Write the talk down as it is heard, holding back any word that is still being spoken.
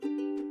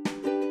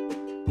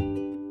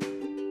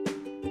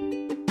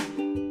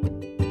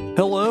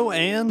Hello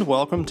and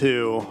welcome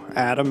to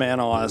Adam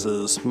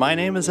Analyzes. My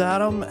name is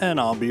Adam and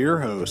I'll be your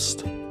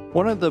host.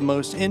 One of the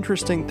most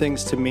interesting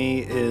things to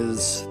me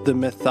is the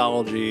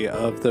mythology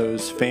of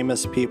those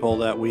famous people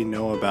that we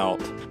know about,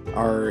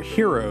 our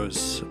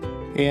heroes,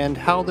 and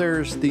how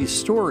there's these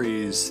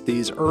stories,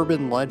 these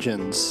urban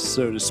legends,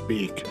 so to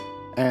speak.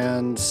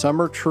 And some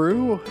are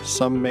true,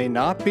 some may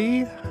not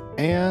be,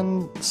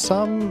 and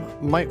some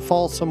might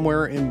fall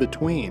somewhere in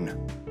between.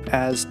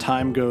 As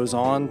time goes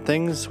on,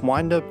 things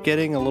wind up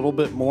getting a little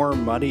bit more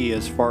muddy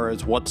as far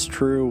as what's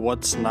true,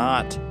 what's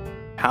not,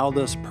 how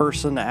this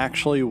person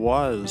actually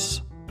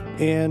was.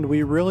 And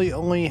we really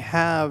only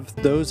have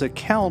those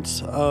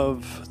accounts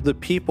of the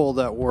people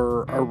that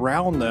were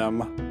around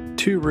them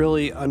to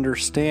really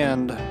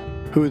understand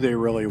who they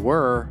really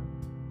were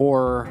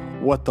or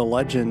what the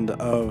legend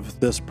of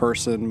this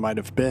person might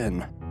have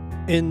been.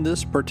 In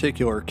this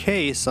particular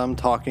case, I'm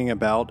talking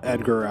about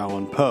Edgar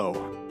Allan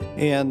Poe.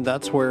 And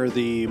that's where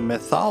the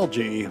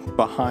mythology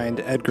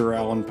behind Edgar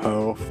Allan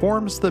Poe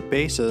forms the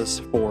basis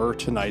for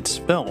tonight's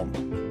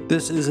film.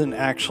 This isn't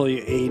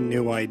actually a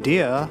new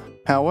idea,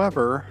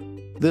 however,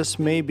 this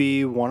may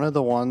be one of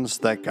the ones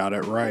that got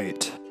it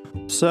right.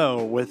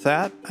 So, with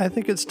that, I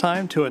think it's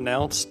time to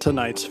announce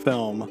tonight's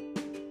film.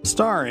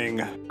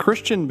 Starring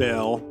Christian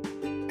Bale,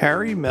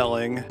 Harry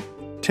Melling,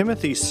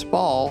 Timothy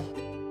Spall,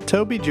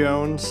 Toby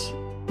Jones,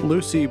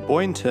 Lucy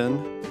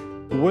Boynton,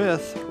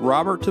 with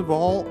Robert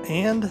Duvall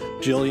and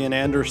Gillian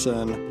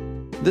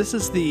Anderson. This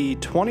is the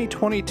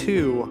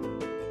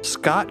 2022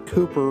 Scott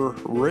Cooper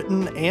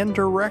written and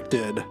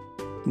directed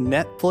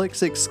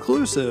Netflix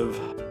exclusive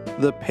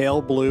The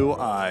Pale Blue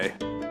Eye.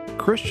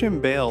 Christian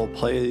Bale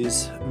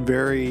plays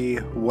very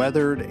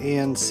weathered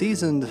and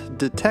seasoned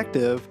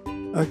detective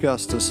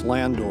Augustus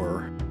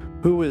Landor,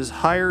 who is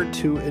hired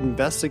to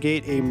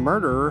investigate a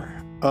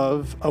murder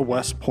of a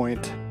West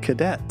Point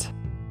cadet.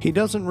 He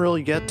doesn't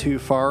really get too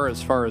far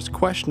as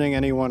questioning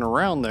anyone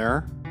around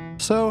there,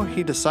 so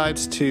he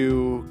decides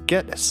to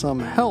get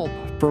some help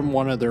from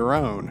one of their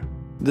own.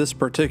 This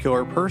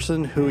particular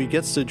person who he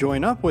gets to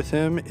join up with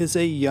him is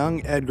a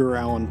young Edgar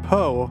Allan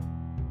Poe,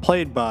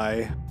 played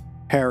by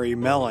Harry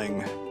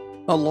Melling.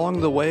 Along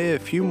the way, a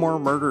few more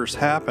murders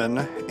happen,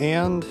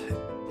 and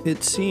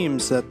it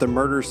seems that the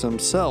murders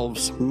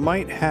themselves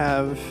might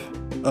have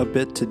a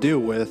bit to do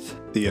with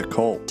the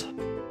occult.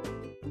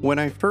 When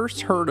I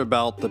first heard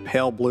about The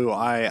Pale Blue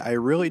Eye, I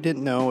really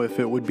didn't know if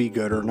it would be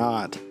good or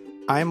not.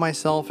 I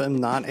myself am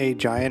not a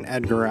giant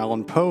Edgar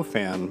Allan Poe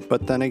fan,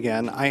 but then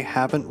again, I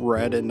haven't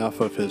read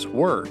enough of his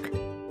work.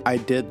 I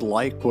did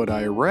like what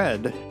I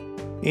read,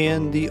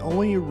 and the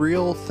only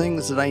real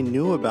things that I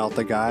knew about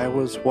the guy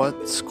was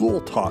what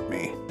school taught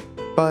me.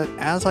 But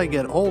as I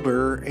get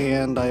older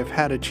and I've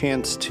had a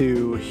chance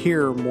to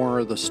hear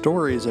more of the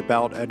stories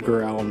about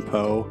Edgar Allan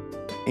Poe,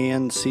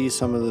 and see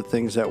some of the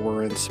things that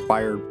were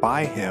inspired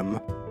by him,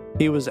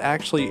 he was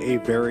actually a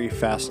very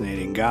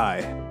fascinating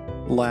guy.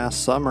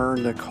 Last summer,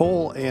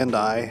 Nicole and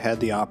I had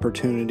the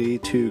opportunity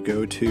to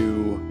go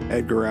to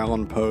Edgar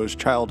Allan Poe's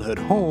childhood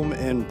home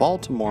in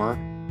Baltimore,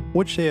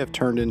 which they have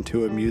turned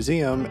into a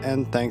museum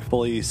and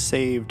thankfully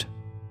saved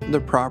the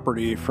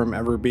property from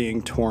ever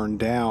being torn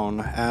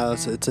down,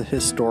 as it's a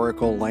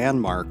historical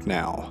landmark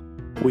now.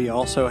 We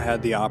also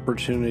had the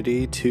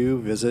opportunity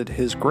to visit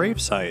his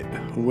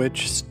gravesite,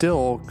 which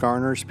still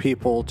garners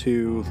people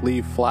to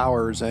leave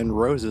flowers and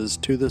roses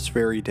to this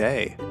very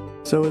day.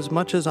 So as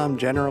much as I'm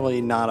generally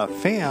not a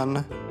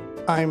fan,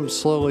 I'm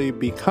slowly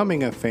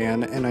becoming a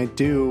fan, and I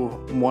do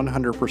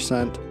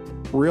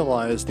 100%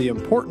 realize the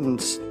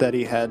importance that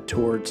he had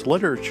towards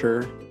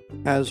literature,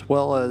 as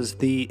well as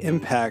the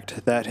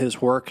impact that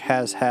his work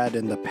has had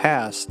in the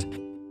past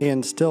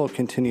and still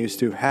continues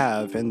to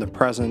have in the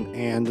present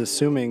and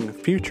assuming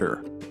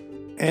future.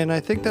 And I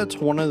think that's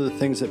one of the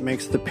things that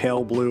makes The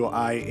Pale Blue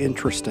Eye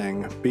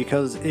interesting,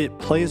 because it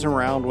plays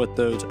around with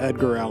those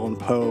Edgar Allan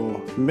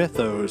Poe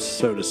mythos,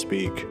 so to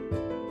speak.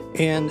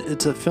 And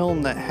it's a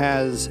film that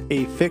has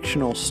a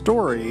fictional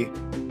story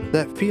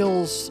that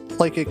feels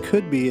like it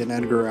could be an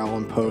Edgar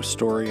Allan Poe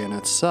story in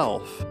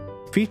itself,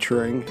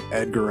 featuring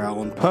Edgar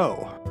Allan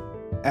Poe.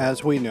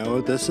 As we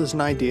know, this is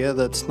an idea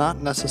that's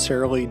not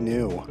necessarily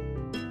new.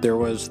 There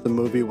was the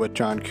movie with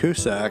John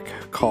Cusack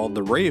called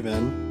The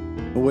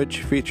Raven,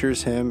 which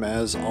features him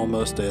as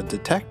almost a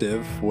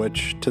detective,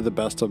 which, to the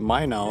best of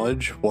my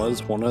knowledge,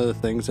 was one of the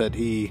things that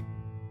he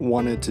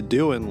wanted to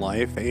do in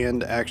life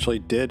and actually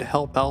did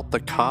help out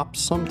the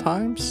cops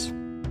sometimes.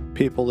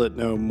 People that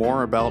know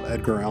more about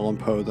Edgar Allan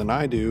Poe than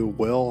I do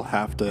will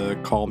have to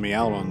call me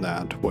out on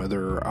that,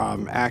 whether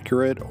I'm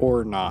accurate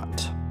or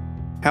not.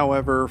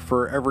 However,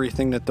 for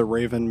everything that The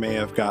Raven may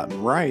have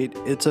gotten right,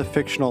 it's a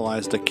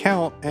fictionalized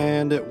account,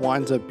 and it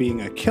winds up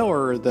being a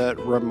killer that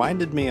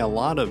reminded me a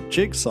lot of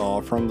Jigsaw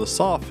from the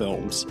Saw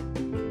films.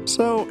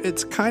 So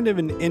it's kind of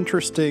an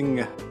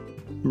interesting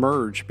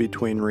merge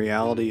between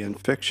reality and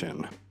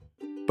fiction.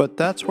 But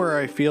that's where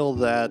I feel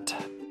that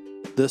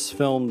this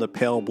film, The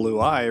Pale Blue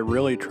Eye,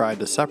 really tried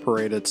to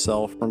separate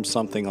itself from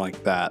something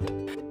like that.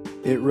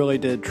 It really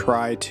did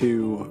try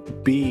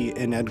to be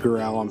an Edgar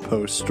Allan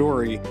Poe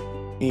story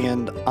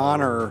and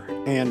honor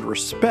and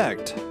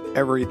respect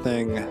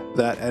everything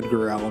that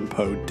Edgar Allan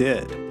Poe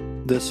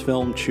did. This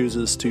film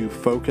chooses to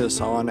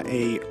focus on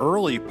an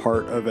early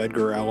part of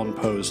Edgar Allan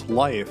Poe's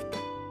life,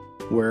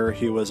 where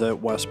he was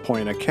at West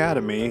Point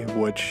Academy,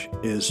 which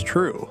is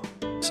true.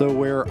 So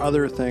where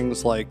other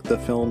things like the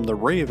film The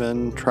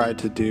Raven tried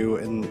to do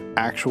an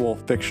actual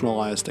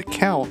fictionalized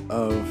account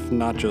of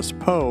not just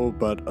Poe,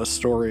 but a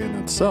story in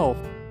itself,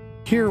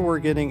 here we're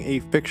getting a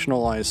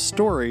fictionalized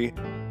story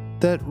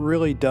that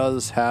really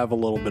does have a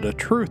little bit of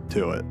truth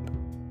to it.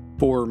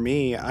 For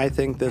me, I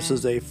think this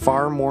is a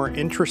far more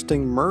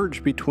interesting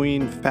merge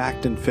between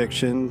fact and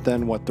fiction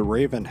than what The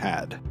Raven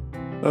had.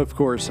 Of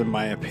course, in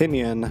my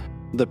opinion,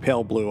 The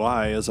Pale Blue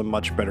Eye is a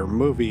much better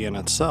movie in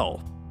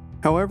itself.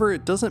 However,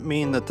 it doesn't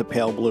mean that The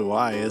Pale Blue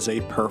Eye is a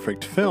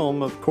perfect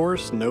film. Of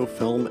course, no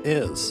film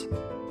is.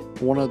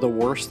 One of the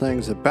worst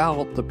things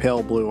about The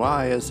Pale Blue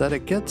Eye is that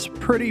it gets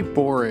pretty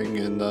boring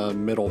in the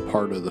middle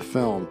part of the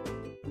film.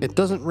 It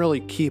doesn't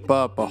really keep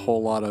up a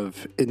whole lot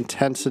of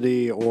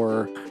intensity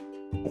or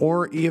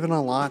even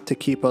a lot to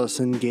keep us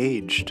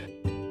engaged.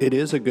 It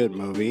is a good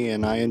movie,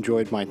 and I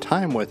enjoyed my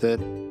time with it.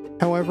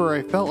 However,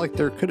 I felt like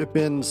there could have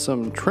been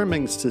some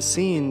trimmings to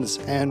scenes,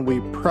 and we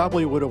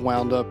probably would have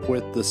wound up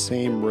with the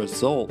same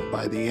result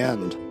by the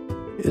end.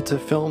 It's a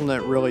film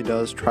that really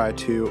does try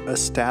to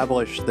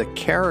establish the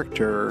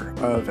character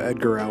of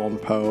Edgar Allan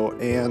Poe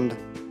and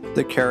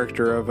the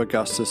character of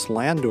Augustus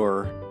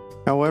Landor.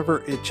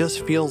 However, it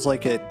just feels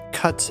like it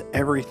cuts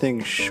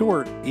everything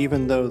short,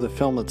 even though the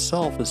film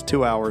itself is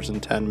 2 hours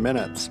and 10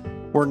 minutes.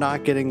 We're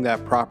not getting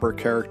that proper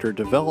character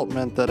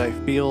development that I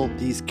feel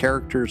these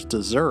characters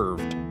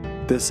deserved.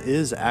 This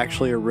is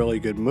actually a really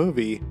good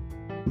movie,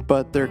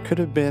 but there could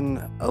have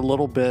been a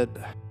little bit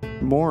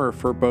more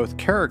for both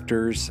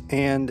characters,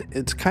 and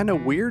it's kind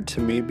of weird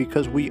to me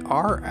because we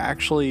are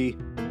actually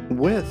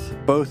with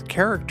both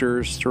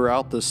characters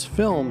throughout this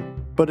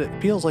film, but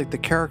it feels like the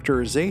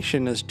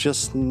characterization is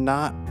just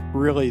not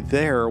really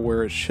there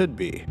where it should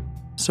be.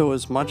 So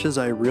as much as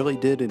I really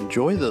did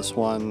enjoy this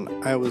one,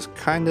 I was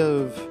kind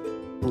of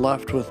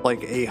left with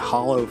like a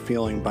hollow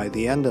feeling by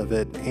the end of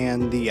it,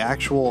 and the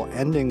actual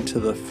ending to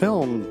the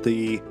film,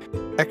 the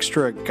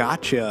extra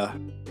gotcha,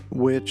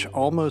 which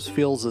almost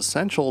feels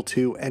essential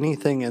to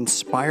anything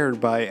inspired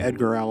by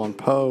Edgar Allan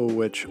Poe,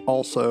 which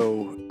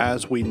also,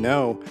 as we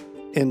know,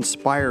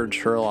 inspired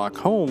Sherlock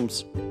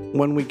Holmes.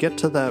 When we get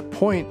to that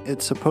point,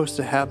 it's supposed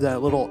to have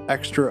that little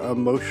extra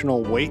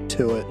emotional weight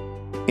to it,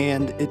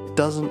 and it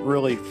doesn't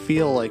really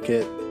feel like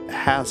it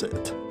has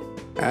it.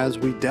 As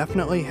we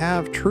definitely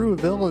have true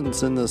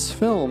villains in this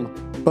film,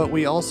 but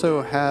we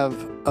also have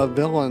a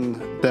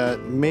villain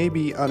that may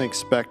be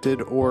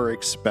unexpected or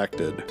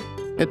expected.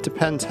 It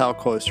depends how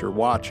close you're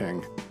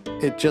watching.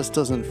 It just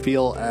doesn't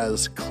feel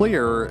as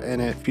clear,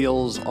 and it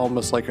feels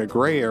almost like a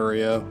gray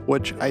area,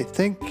 which I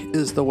think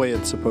is the way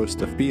it's supposed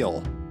to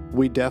feel.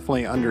 We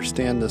definitely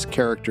understand this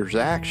character's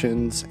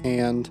actions,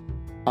 and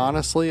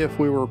honestly, if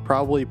we were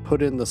probably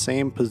put in the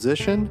same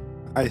position,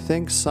 I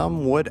think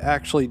some would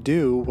actually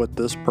do what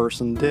this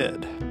person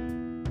did.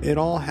 It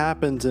all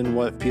happens in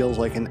what feels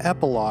like an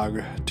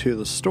epilogue to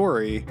the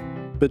story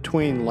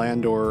between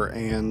Landor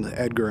and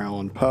Edgar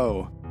Allan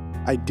Poe.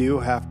 I do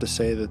have to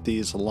say that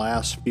these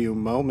last few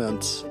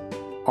moments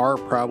are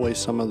probably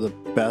some of the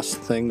best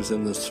things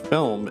in this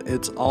film.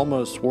 It's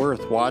almost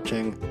worth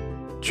watching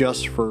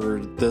just for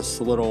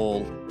this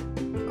little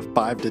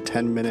 5 to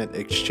 10 minute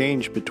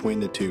exchange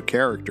between the two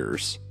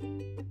characters.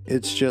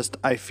 It's just,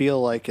 I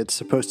feel like it's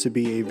supposed to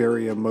be a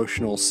very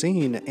emotional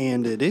scene,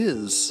 and it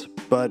is,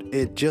 but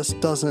it just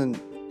doesn't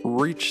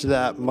reach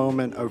that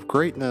moment of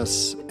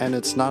greatness, and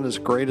it's not as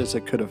great as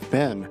it could have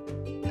been.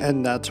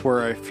 And that's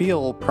where I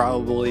feel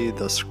probably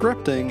the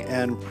scripting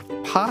and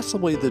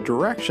possibly the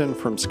direction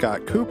from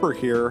Scott Cooper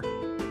here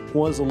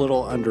was a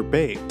little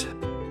underbaked.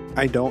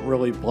 I don't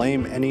really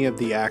blame any of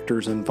the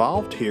actors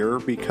involved here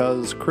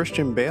because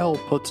Christian Bale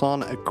puts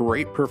on a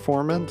great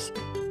performance.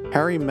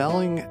 Harry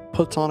Melling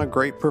puts on a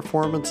great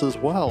performance as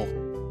well.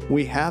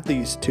 We have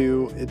these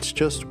two, it's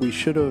just we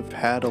should have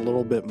had a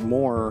little bit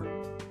more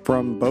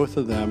from both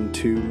of them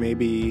to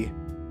maybe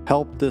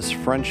help this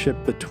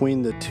friendship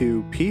between the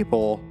two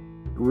people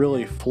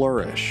really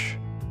flourish.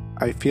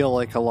 I feel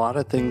like a lot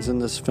of things in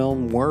this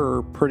film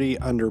were pretty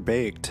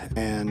underbaked,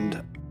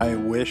 and I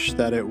wish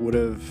that it would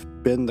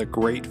have been the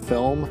great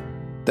film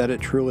that it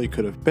truly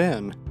could have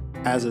been.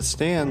 As it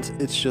stands,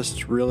 it's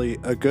just really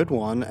a good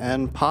one,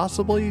 and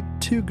possibly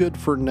too good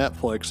for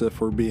Netflix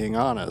if we're being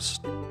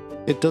honest.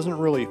 It doesn't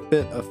really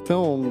fit a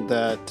film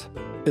that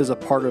is a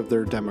part of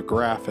their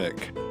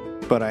demographic,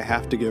 but I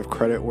have to give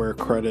credit where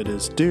credit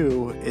is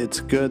due. It's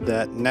good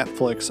that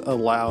Netflix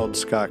allowed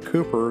Scott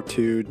Cooper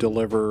to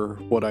deliver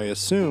what I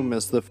assume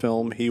is the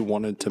film he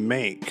wanted to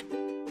make.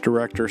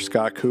 Director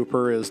Scott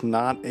Cooper is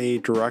not a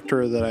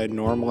director that I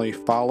normally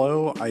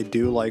follow. I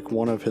do like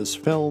one of his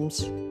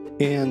films,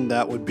 and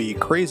that would be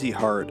Crazy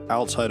Heart.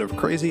 Outside of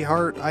Crazy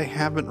Heart, I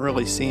haven't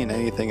really seen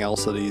anything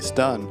else that he's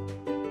done.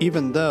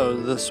 even though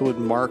this would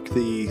mark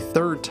the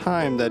third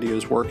time that he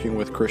was working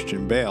with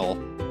Christian Bale.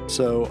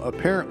 So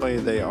apparently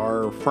they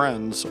are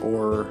friends,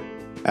 or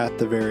at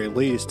the very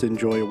least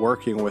enjoy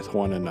working with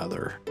one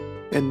another.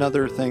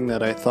 Another thing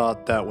that I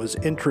thought that was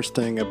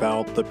interesting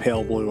about The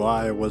Pale Blue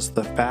Eye was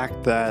the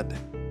fact that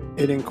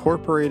it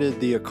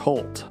incorporated the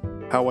occult.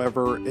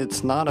 However,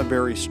 it's not a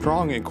very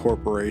strong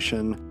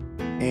incorporation,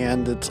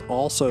 and it's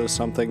also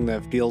something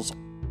that feels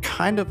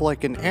kind of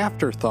like an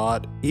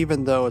afterthought,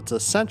 even though it's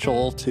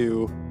essential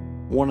to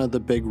one of the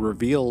big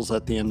reveals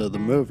at the end of the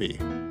movie.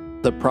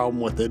 The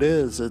problem with it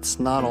is, it's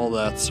not all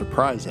that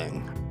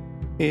surprising.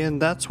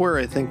 And that's where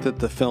I think that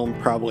the film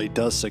probably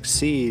does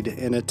succeed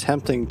in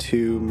attempting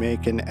to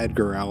make an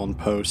Edgar Allan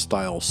Poe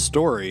style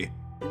story,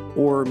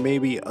 or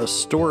maybe a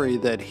story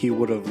that he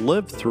would have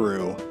lived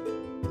through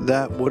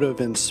that would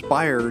have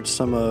inspired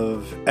some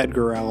of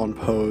Edgar Allan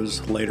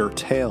Poe's later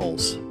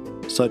tales,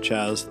 such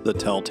as The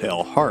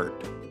Telltale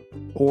Heart,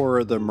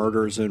 or The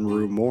Murders in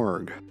Rue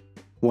Morgue,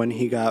 when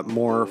he got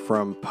more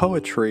from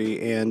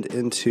poetry and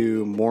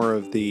into more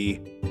of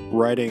the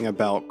writing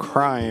about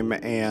crime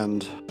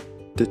and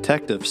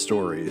detective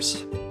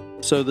stories.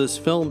 So this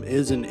film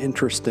is an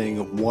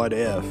interesting what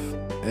if,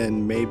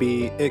 and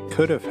maybe it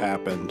could have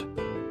happened.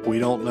 We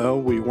don't know,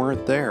 we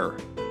weren't there.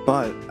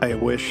 But I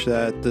wish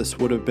that this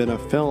would have been a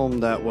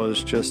film that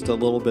was just a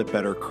little bit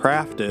better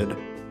crafted,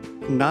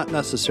 not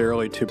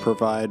necessarily to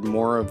provide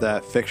more of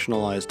that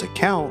fictionalized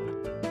account,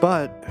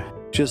 but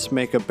just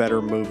make a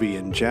better movie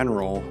in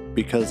general,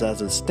 because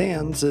as it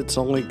stands, it's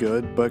only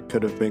good but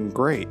could have been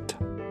great.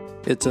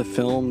 It's a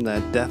film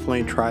that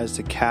definitely tries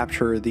to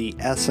capture the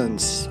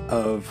essence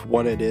of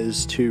what it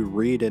is to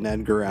read an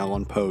Edgar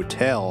Allan Poe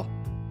tale,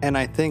 and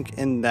I think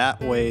in that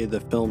way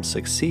the film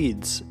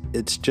succeeds.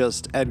 It's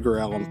just Edgar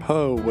Allan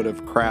Poe would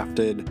have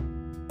crafted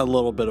a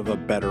little bit of a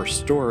better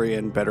story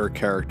and better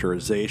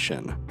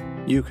characterization.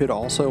 You could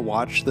also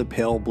watch The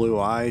Pale Blue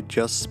Eye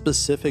just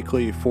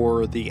specifically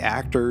for the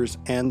actors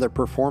and the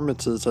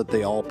performances that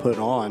they all put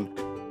on,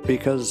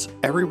 because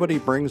everybody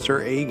brings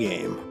their A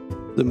game.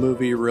 The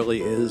movie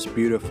really is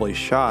beautifully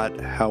shot,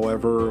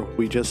 however,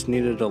 we just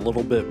needed a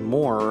little bit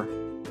more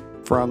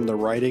from the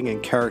writing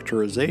and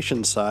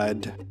characterization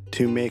side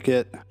to make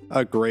it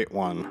a great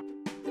one.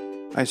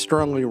 I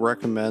strongly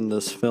recommend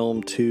this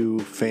film to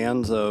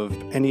fans of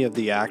any of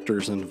the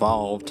actors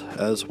involved,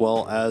 as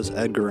well as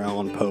Edgar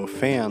Allan Poe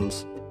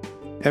fans.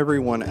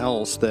 Everyone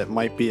else that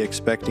might be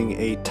expecting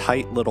a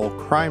tight little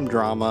crime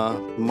drama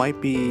might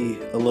be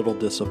a little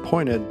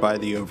disappointed by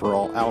the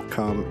overall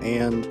outcome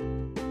and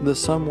the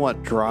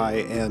somewhat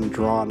dry and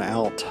drawn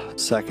out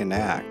second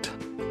act.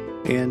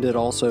 And it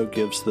also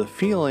gives the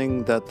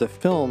feeling that the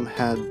film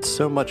had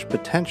so much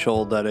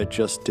potential that it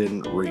just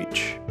didn't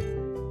reach.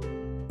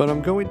 But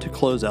I'm going to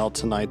close out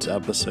tonight's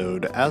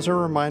episode. As a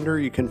reminder,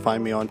 you can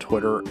find me on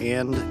Twitter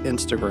and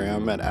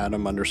Instagram at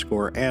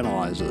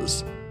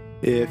Adam_analyzes.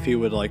 If you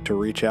would like to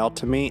reach out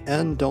to me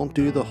and don't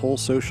do the whole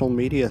social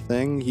media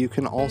thing, you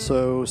can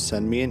also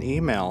send me an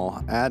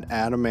email at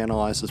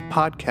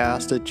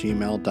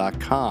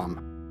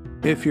adamanalyzespodcast@gmail.com.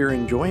 If you're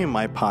enjoying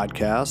my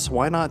podcast,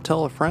 why not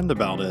tell a friend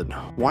about it?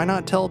 Why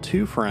not tell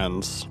 2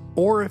 friends?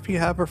 Or if you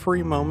have a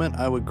free moment,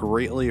 I would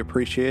greatly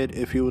appreciate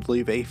if you would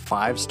leave a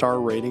 5-star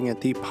rating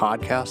at the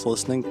podcast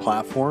listening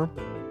platform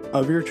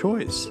of your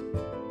choice,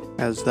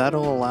 as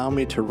that'll allow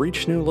me to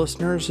reach new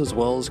listeners as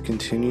well as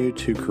continue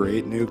to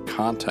create new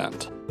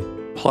content.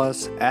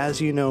 Plus,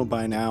 as you know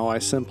by now, I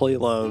simply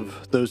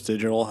love those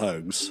digital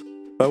hugs.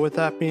 But with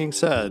that being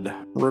said,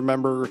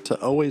 remember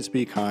to always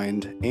be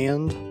kind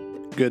and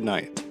good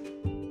night.